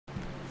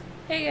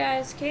Hey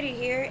guys, Katie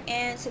here,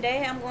 and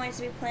today I'm going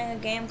to be playing a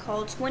game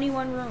called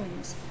 21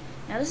 Rooms.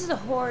 Now this is a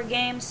horror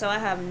game, so I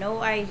have no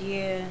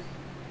idea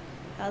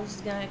how this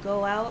is going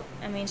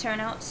to turn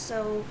out,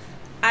 so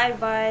I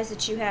advise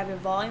that you have your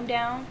volume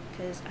down,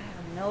 because I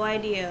have no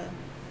idea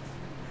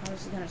how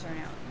this is going to turn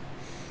out.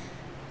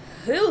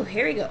 Whew,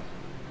 here we go.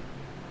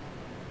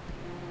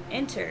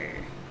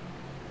 Enter.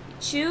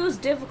 Choose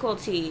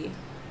difficulty.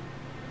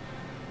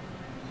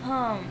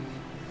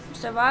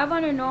 Survive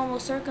under normal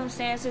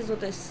circumstances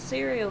with a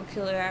serial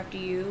killer after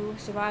you.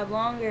 Survive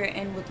longer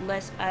and with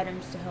less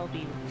items to help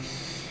you.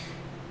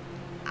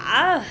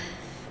 I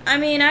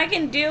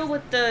can deal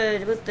with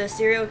the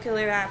serial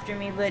killer after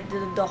me, but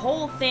the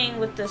whole thing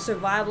with the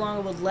survive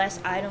longer with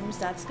less items,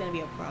 that's gonna be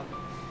a problem.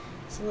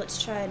 So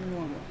let's try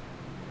normal.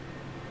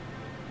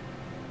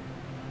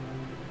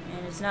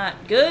 And it's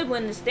not good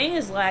when this thing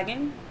is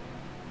lagging.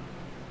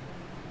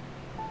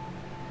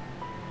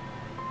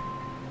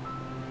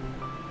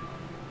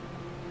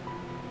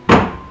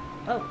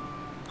 Oh.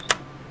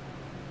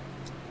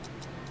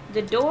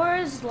 The door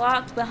is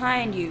locked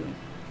behind you.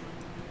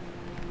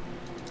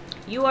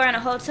 You are in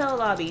a hotel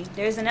lobby.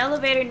 There's an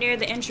elevator near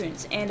the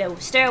entrance and a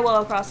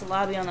stairwell across the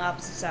lobby on the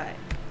opposite side.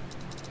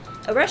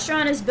 A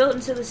restaurant is built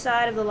into the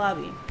side of the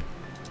lobby.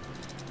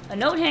 A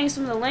note hangs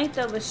from the length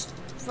of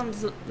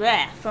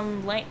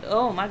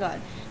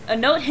A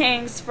note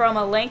hangs from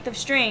a length of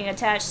string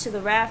attached to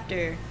the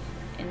rafter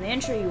in the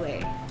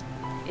entryway.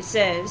 It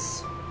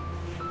says,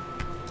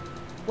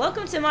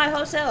 "Welcome to my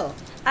hotel.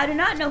 I do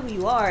not know who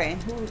you are,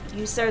 and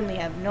you certainly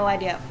have no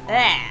idea.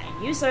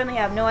 You certainly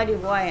have no idea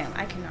who I am."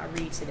 I cannot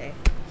read today.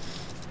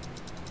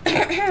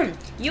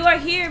 "You are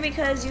here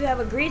because you have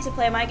agreed to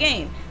play my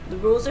game. The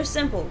rules are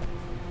simple.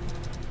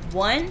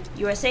 1.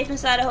 You are safe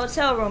inside a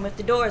hotel room if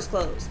the door is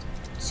closed.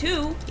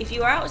 2. If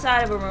you are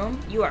outside of a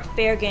room, you are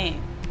fair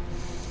game.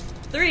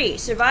 3.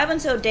 Survive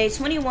until day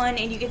 21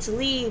 and you get to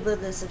leave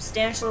with a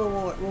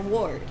substantial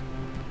reward.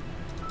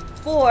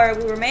 4.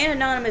 We remain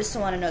anonymous to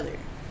one another.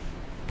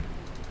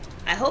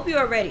 I hope you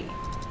are ready.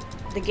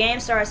 The game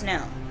starts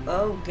now."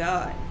 Oh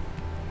god.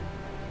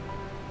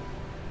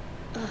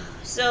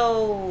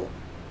 So,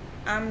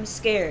 I'm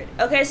scared.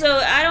 Okay,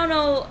 so I don't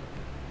know.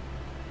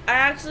 I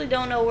actually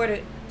don't know where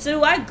to. So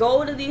do I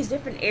go to these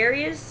different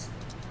areas?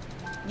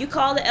 You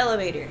call the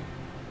elevator.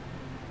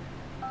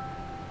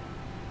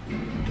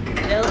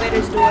 The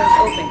elevator's door is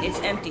open. It's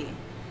empty.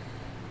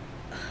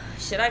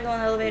 Should I go in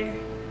the elevator?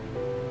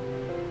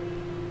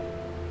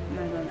 I'm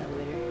gonna go in the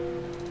elevator.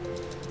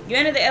 You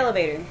enter the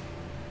elevator.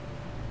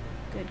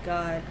 Good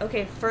god.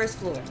 Okay, first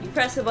floor. You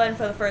press the button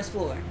for the first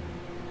floor.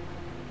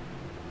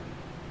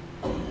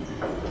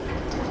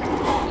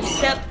 You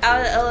step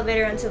out of the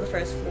elevator into the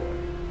first floor.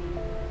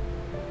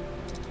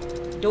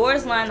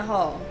 Doors line the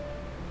hall.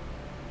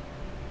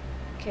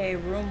 Okay,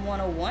 room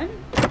 101.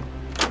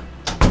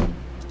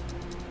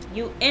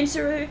 You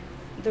enter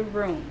the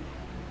room.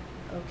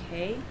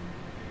 Okay.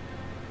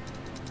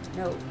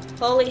 No.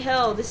 Holy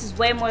hell, this is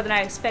way more than I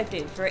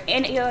expected. For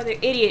any other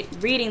idiot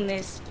reading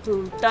this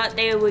who thought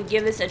they would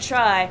give this a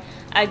try,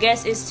 I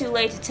guess it's too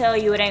late to tell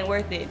you it ain't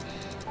worth it.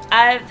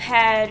 I've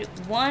had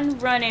one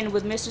run-in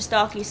with Mr.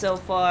 Stalky so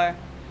far,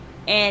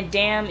 and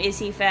damn is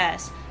he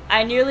fast.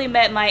 I nearly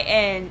met my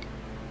end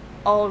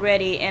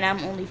already, and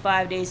I'm only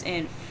 5 days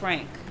in.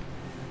 Frank.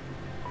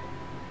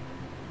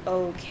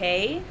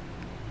 Okay.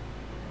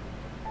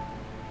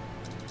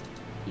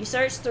 You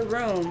searched the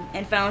room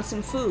and found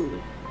some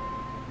food.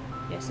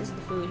 Yes, this is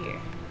the food here.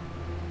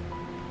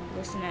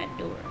 Listen at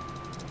the door.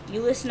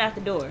 You listen at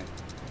the door.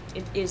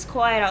 It is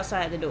quiet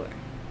outside the door.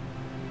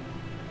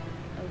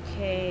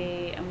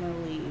 Okay, I'm gonna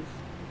leave.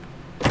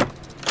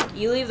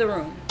 You leave the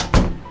room.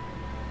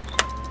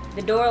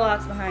 The door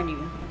locks behind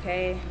you.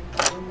 Okay,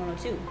 room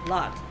 102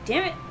 locked.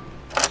 Damn it.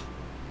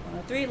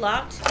 103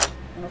 locked.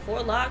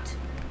 104 locked.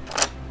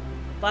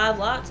 5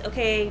 locked.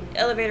 Okay,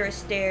 elevator is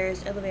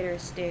stairs. Elevator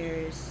is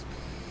stairs.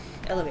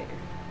 Elevator.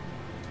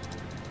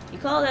 You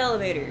call the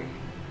elevator.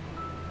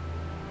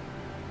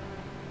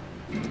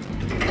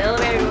 The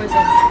elevator door is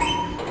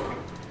open.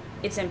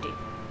 It's empty.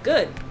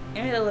 Good.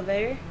 Enter the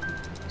elevator.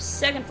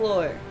 Second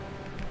floor.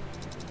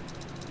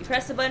 You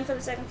press the button for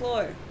the second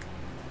floor.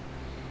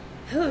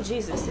 Oh,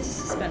 Jesus. This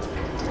is suspenseful.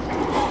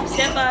 You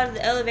step out of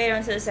the elevator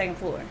into the second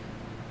floor.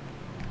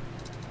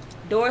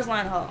 Doors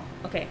line the hall.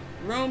 Okay.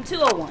 Room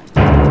 201.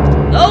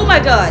 Oh my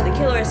god. The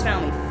killer has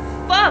found me.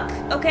 Fuck.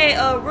 Okay,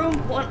 room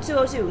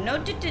 202.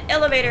 No,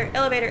 elevator.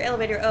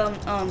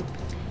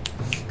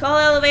 Call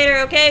elevator.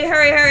 Okay,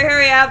 hurry.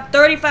 I have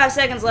 35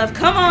 seconds left.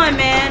 Come on,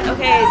 man.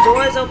 Okay,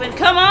 doors open.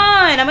 Come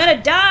on. I'm gonna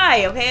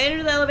die. Okay,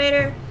 enter the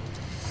elevator.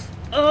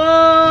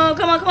 Oh,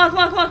 come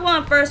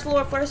on. First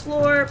floor. Press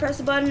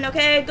the button.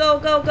 Okay, go.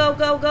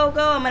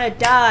 I'm gonna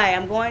die.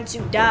 I'm going to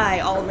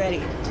die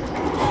already.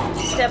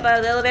 Step out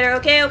of the elevator.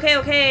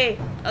 Okay.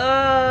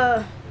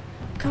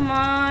 Come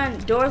on.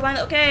 Doors lined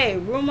up. Okay,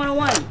 room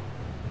 101.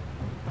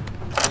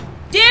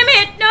 Damn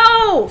it!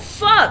 No!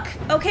 Fuck!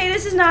 Okay,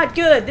 this is not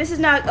good. This is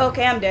not...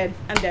 Okay, I'm dead.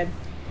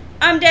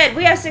 I'm dead.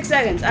 We have 6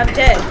 seconds. I'm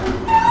dead.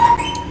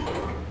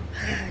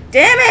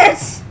 Damn it!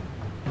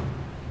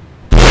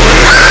 What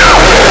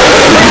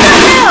the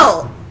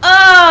hell?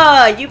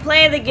 Oh, you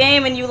played the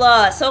game and you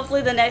lost.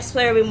 Hopefully the next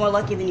player will be more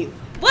lucky than you.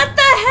 What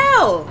the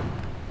hell?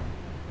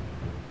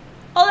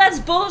 Oh, that's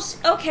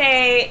bullshit.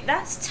 Okay,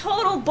 that's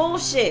total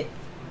bullshit.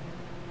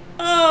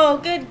 Oh,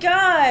 good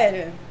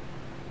God.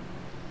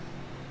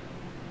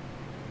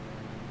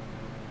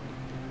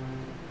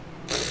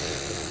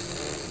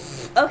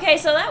 Okay,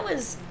 so that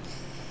was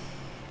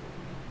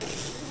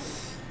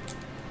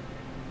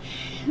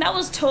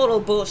total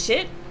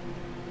bullshit.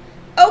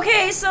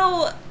 Okay,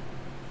 so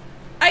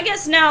I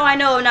guess now I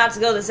know not to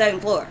go to the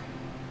second floor.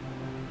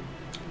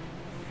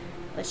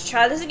 Let's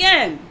try this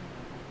again.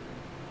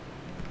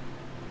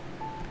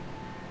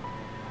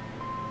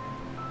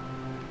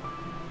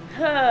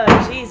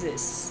 Oh,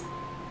 Jesus.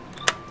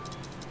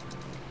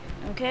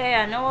 Okay,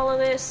 I know all of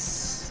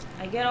this.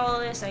 I get all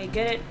of this. I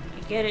get it. I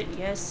get it.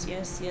 Yes,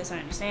 yes, yes, I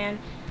understand.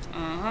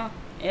 Uh-huh.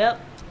 Yep.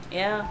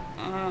 Yeah.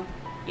 Uh-huh.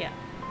 Yeah.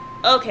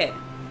 Okay.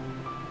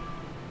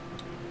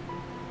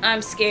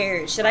 I'm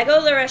scared. Should I go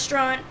to the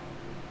restaurant?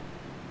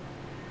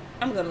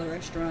 I'm going to the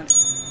restaurant.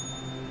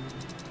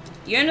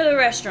 You're into the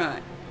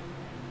restaurant.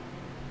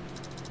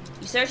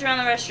 You search around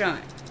the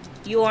restaurant.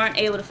 You aren't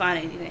able to find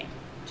anything.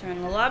 Turn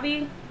in the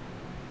lobby.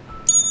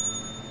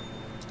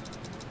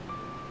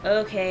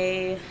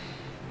 Okay.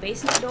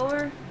 Basement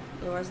door.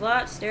 Door's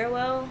locked.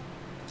 Stairwell.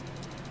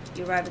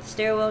 You arrive at the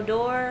stairwell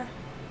door.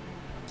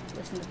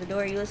 Listen to the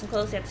door. You listen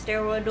closely at the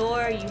stairwell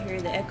door. You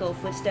hear the echo of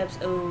footsteps.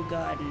 Oh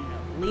God, no.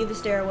 Leave the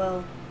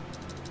stairwell.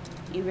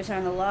 You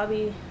return to the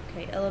lobby.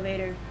 Okay,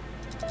 elevator.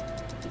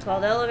 You call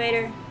the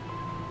elevator.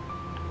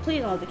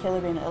 Please don't let the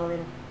killer be in the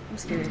elevator. I'm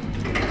scared. The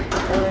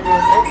elevator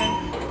is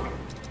open.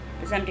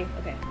 It's empty.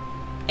 Okay.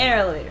 Enter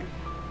elevator.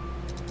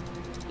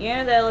 You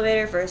enter the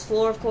elevator. First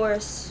floor, of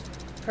course.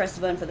 Press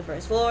the button for the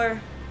first floor.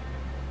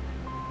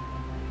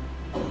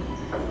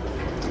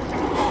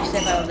 You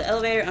step out of the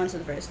elevator onto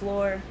the first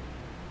floor.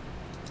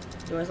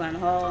 Doors line the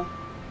hall.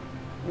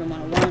 Room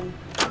 101.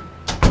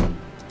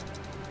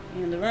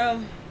 You're in the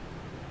room.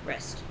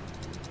 Rest.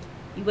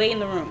 You wait in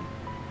the room.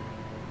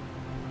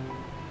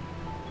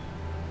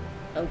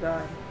 Oh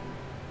God.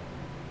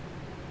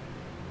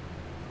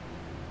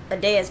 A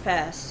day has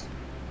passed.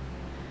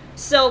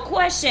 So,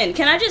 question.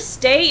 Can I just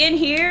stay in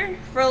here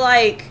for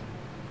like...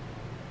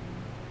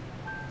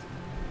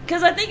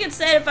 Because I think it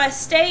said if I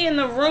stay in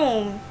the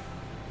room...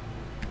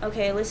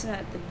 Okay, listen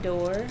at the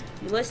door.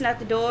 You listen at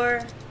the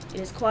door. It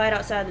is quiet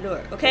outside the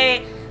door.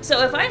 Okay,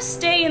 so if I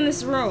stay in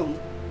this room...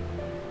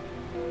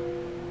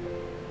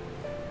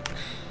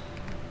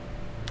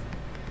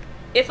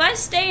 If I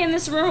stay in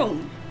this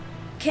room,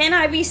 can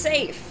I be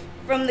safe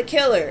from the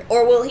killer?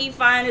 Or will he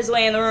find his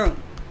way in the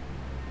room?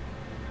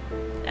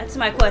 That's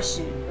my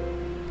question.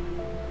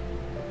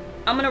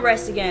 I'm gonna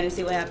rest again and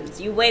see what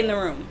happens. You wait in the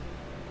room.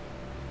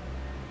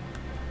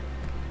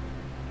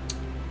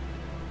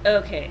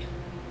 Okay.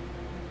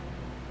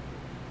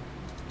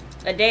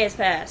 A day has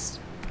passed.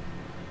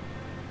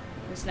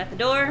 Listen at the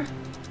door.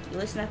 You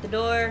listen at the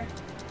door.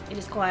 It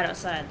is quiet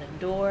outside the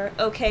door.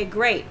 Okay,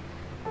 great.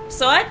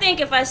 So I think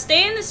if I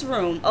stay in this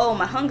room... Oh,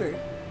 my hunger.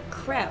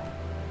 Crap.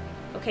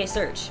 Okay,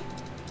 search.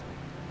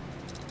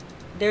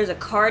 There's a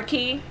card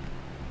key.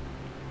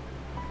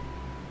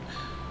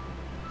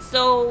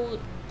 So...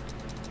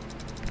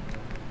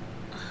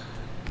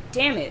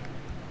 Damn it.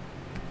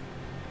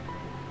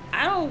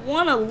 I don't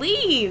want to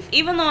leave.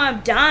 Even though I'm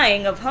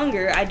dying of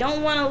hunger, I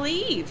don't want to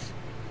leave.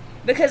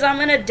 Because I'm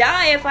going to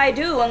die if I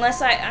do.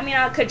 Unless I mean,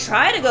 I could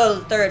try to go to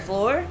the third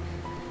floor.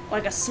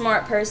 Like a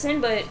smart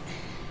person, but...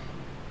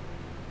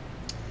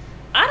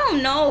 I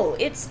don't know.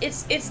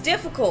 It's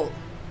difficult.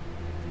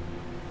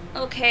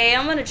 Okay,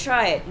 I'm gonna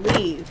try it.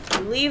 Leave. You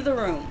leave the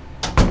room.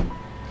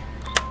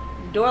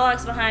 Door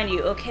locks behind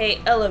you.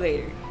 Okay,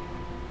 elevator.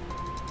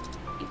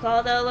 You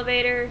call the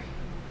elevator.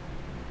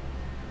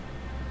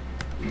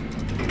 The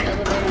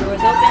elevator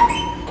door's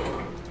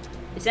open.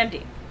 It's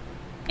empty.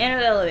 Enter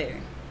the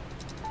elevator.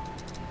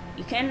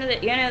 You enter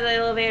the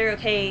elevator.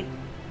 Okay.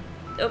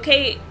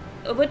 Okay,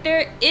 but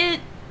there is...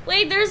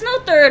 Wait, there's no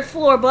third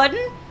floor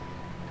button.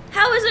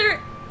 How is there...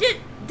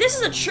 This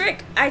is a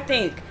trick, I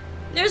think.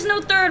 There's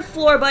no third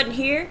floor button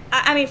here.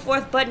 I mean,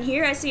 fourth button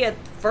here. I see a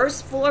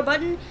first floor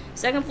button,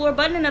 second floor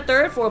button, and a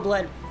third floor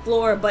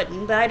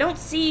button. But I don't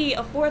see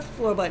a fourth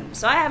floor button.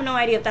 So I have no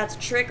idea if that's a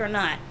trick or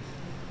not.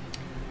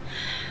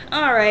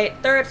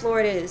 Alright, third floor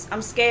it is.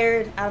 I'm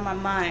scared out of my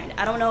mind.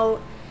 I don't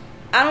know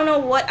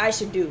what I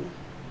should do.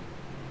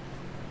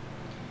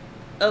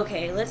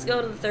 Okay, let's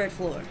go to the third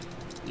floor.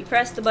 You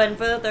press the button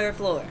for the third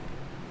floor.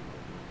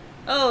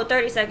 Oh,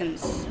 30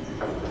 seconds.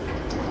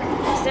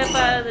 Step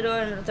out of the door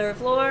into the third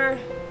floor.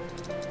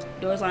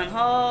 Doors line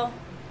hall.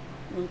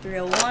 Room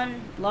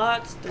 301.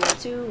 Locked.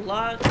 302.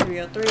 Locked.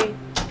 303.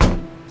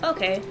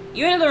 Okay.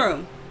 You're in the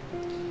room.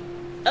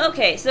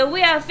 Okay, so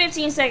we have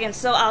 15 seconds.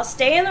 So I'll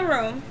stay in the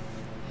room.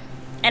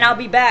 And I'll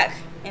be back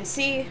and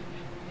see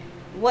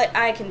what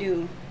I can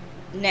do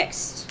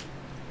next.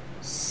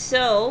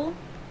 So,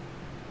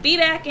 be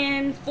back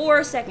in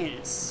 4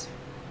 seconds.